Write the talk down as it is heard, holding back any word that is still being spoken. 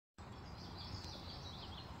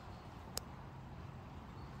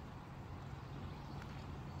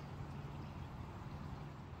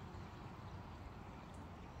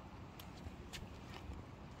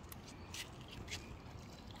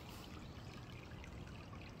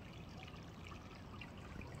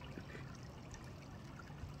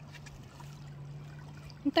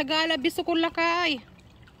Tagala biso ko lakay.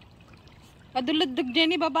 Aduludog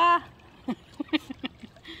Jenny baba.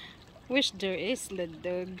 Wish there is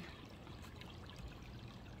ludog.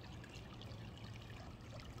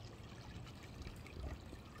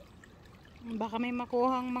 Baka may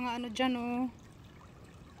makuhang mga ano dyan oh.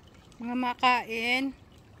 Mga makain.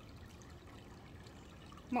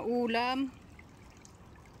 Maulam.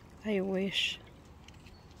 I wish.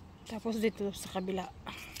 Tapos dito sa kabila.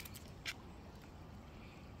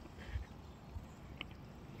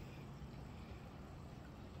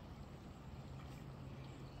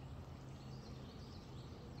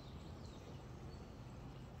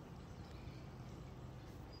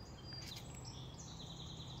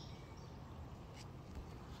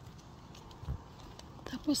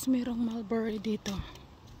 Tapos merong mulberry dito.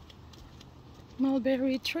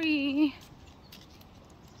 Mulberry tree.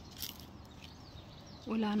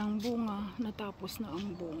 Wala nang bunga. Natapos na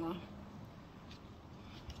ang bunga.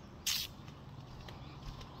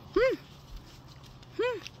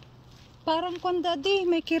 Parang kondadi.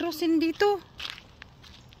 May kerosene dito.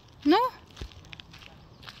 No?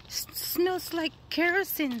 Smells like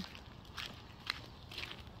kerosene.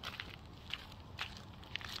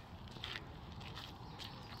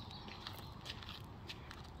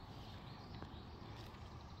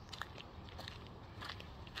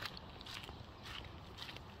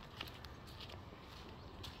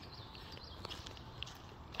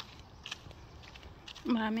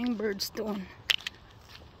 Maraming birds doon.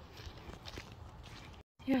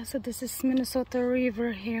 Yeah, so this is Minnesota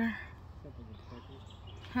River here.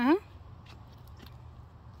 Huh?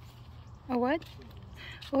 A what?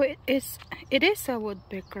 Oh, it is a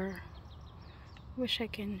woodpecker. Wish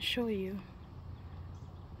I can show you.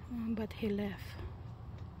 But he left.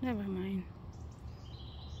 Never mind.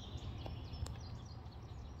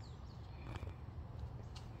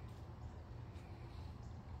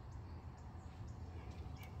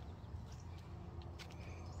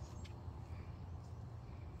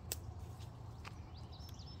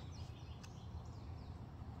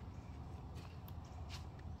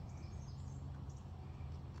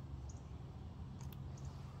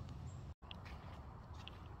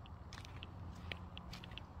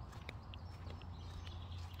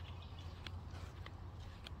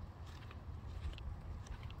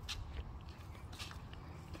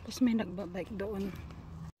 Tapos may nagbabike doon.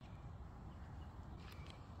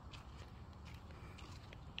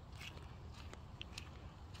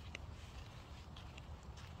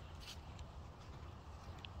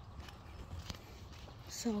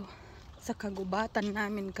 So, sa kagubatan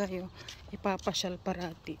namin kayo ipapasyal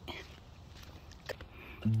parati.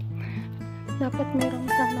 Dapat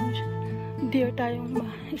merong sanang deer tayong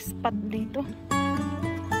ma-spot dito.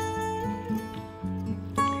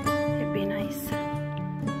 It'd be nice.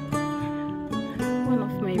 One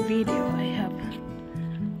of my video I have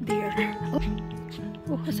deer.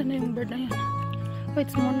 Oh, asan na yung bird na yun? Oh,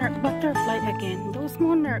 it's monarch butterfly again. Those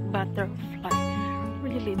monarch butterfly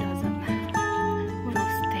really doesn't wanna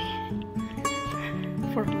stay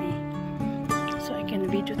for me, so I can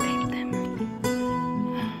videotape them.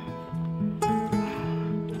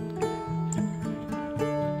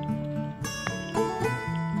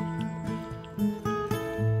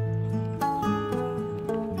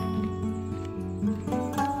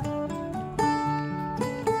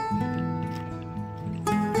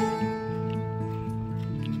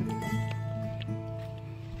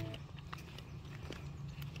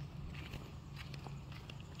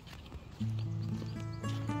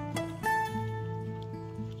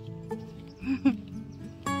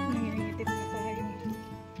 Nangyayitip na tayo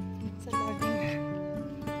sa laging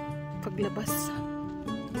paglabas.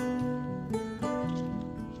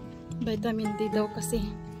 Vitamin D daw kasi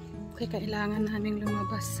kaya kailangan naming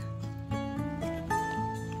lumabas.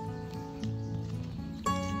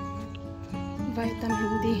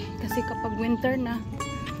 Vitamin D kasi kapag winter na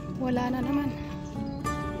wala na naman.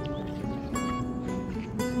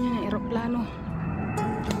 Yan ang eroplano.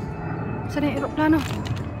 Saan yung eroplano?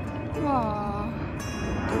 Aww.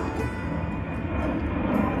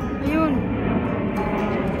 Ayun.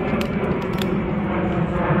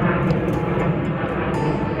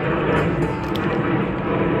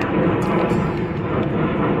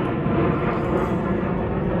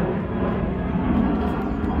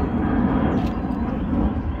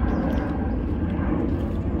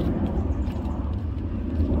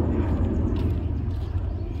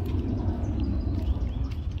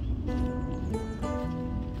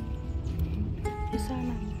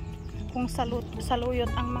 Sana kung saluyot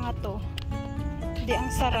ang mga to, di ang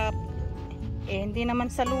sarap eh, hindi naman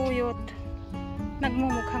saluyot,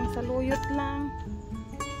 nagmumukhang saluyot lang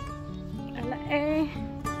ala eh.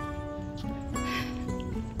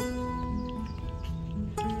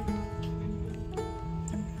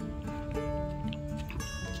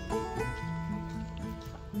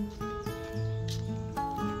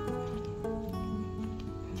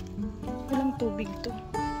 tubig to.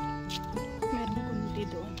 Meron kunti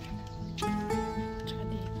doon. Tsaka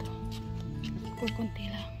dito. Kukunti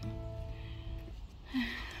lang.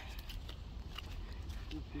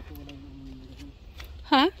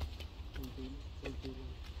 Ha?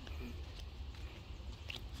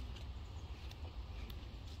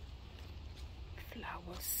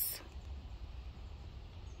 Flowers.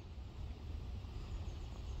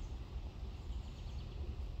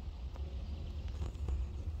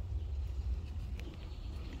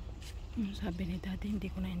 Sabi ni Daddy, hindi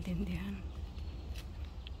ko naintindihan.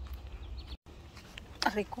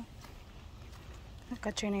 Aray ko.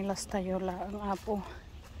 Nakachinilas tayo lang ang apo.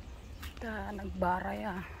 Nagbaray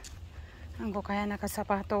ah. Ang ko kaya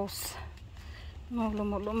nakasapatos.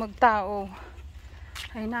 Lumulumag tao.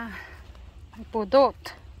 Ay na. Nagpudot.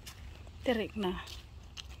 Tirik na.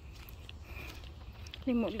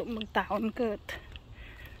 Lumulumag taon kat.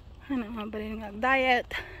 Ano nga ba rin nga diet?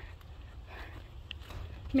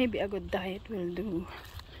 Maybe a good diet will do.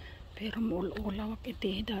 Pero maul-ulawak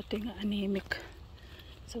iti. Dati nga anemic.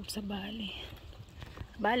 Sa bali.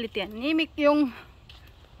 Bali ti anemic yung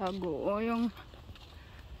ago o yung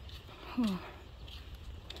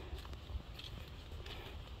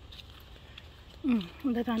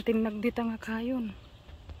datantin nagdita nga kayon.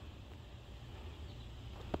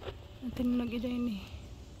 Natin nagiday ni.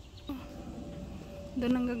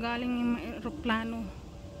 Doon ang gagaling yung aeroplano.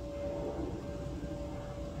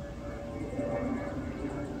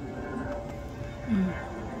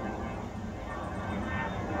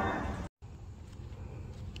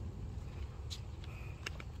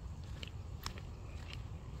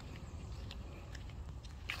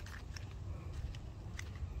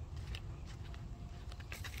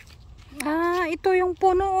 Ito yung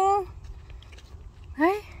puno oh.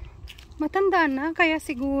 Ay, matanda na kaya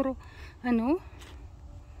siguro ano?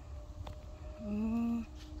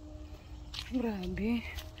 Grabe.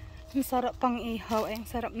 Ang sarap pang ihaw, ay ang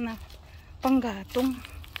sarap na panggatong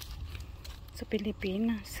sa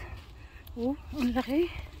Pilipinas. Oh, ang laki.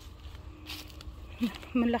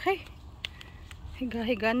 Malaki.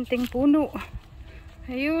 Higa-higanting puno.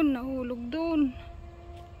 Ayun, nahulog doon.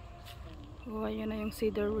 Oh, ayun na yung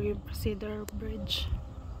Cedar Bridge.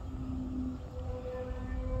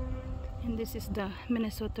 And this is the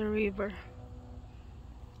Minnesota River.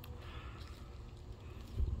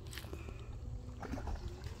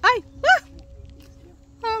 Ay! Ah!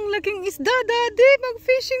 Ang laking isda, Daddy!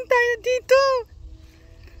 Mag-fishing tayo dito!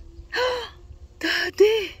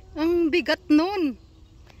 Daddy! Ang bigat nun!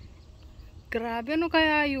 Grabe, ano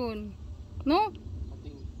kaya yun? No?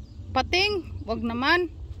 Pating? Wag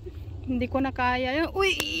naman. Hindi ko na kaya yun.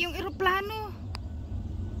 Uy, yung eroplano.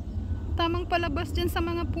 Tamang palabas dyan sa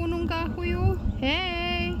mga punong kahoy. Oh.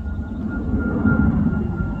 Hey!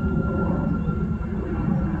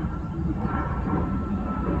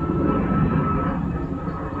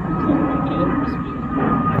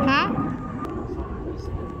 Ha?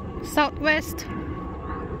 Southwest.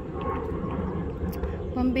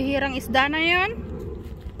 Pambihirang isda na yun.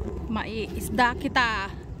 Maiisda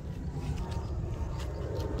kita.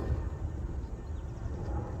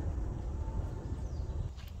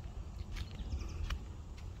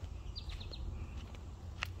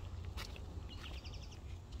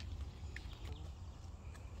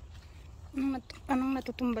 Anong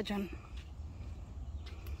natutumba dyan?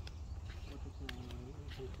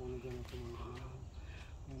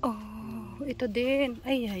 Oh, ito din.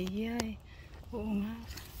 Ay. Oo nga.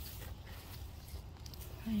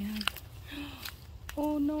 Ayan.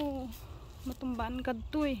 Oh no. Matumbaan ka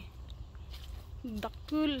to eh.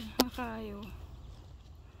 Dakul na kayo.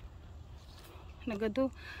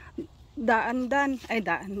 Nagado. Daan-dan. Ay,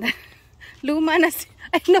 daan-dan. Luma na si...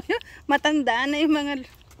 Ay, no, matandaan na yung mga...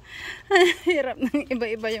 Hirap ng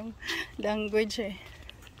iba-iba yung language eh.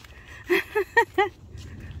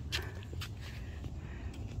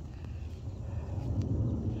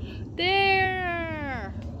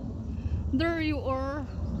 There you are.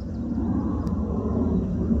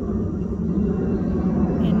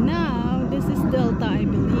 And now this is Delta, I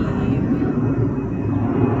believe.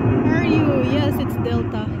 Are you? Yes, it's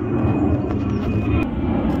Delta.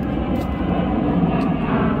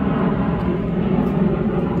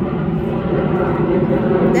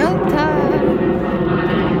 Delta.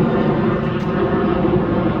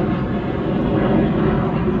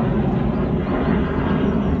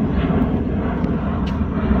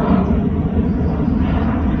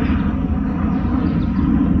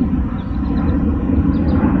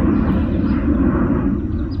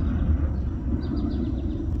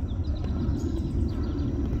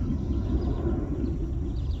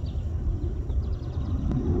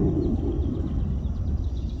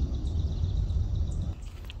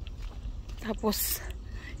 Tapos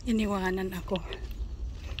iniwanan ako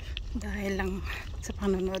dahil lang sa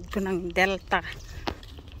panonood ko ng Delta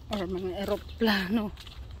or mga eroplano.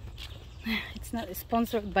 It's not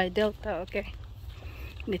sponsored by Delta, okay?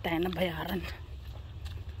 Hindi tayo nabayaran.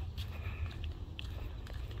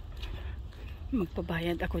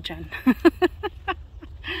 Magpabayad ako dyan.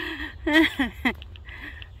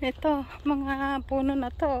 Ito, mga puno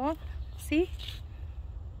na to, oh. See?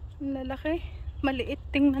 Lalaki. Maliit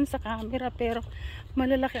tingnan sa camera pero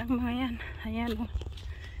malalaki ang mga yan. Ayan, oh.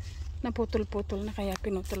 Naputol-putol na kaya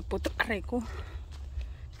pinutol-putol. Aray ko.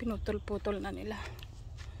 Pinutol-putol na nila.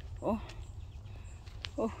 Oh.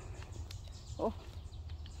 Oh. Oh.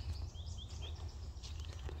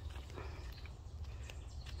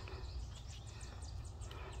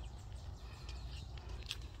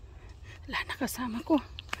 Wala na kasama ko.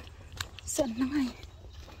 Saan na nga eh?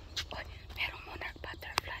 Oh, merong monarch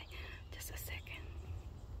butterfly. Just a second.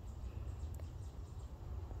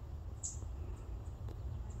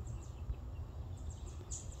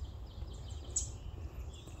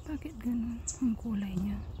 Bakit ganun ang kulay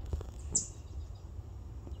niya?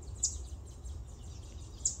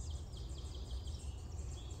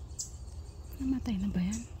 Namatay na ba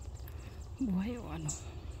yan? Buhay o ano?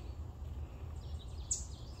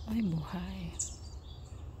 Ay, buhay.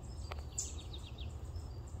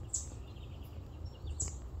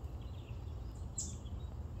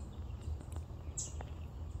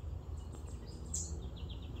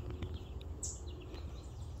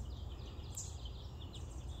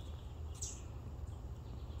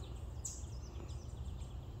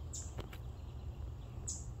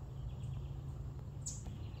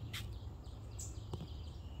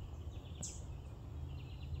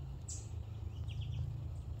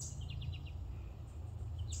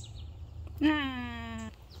 Ah.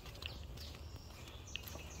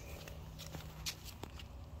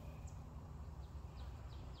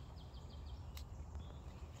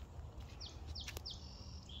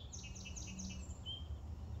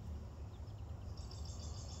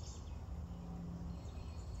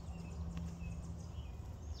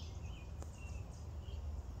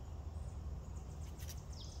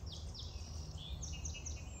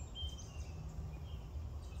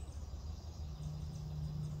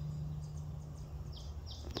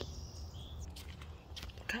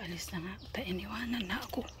 Kaalis na nga. Iniwanan na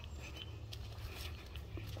ako.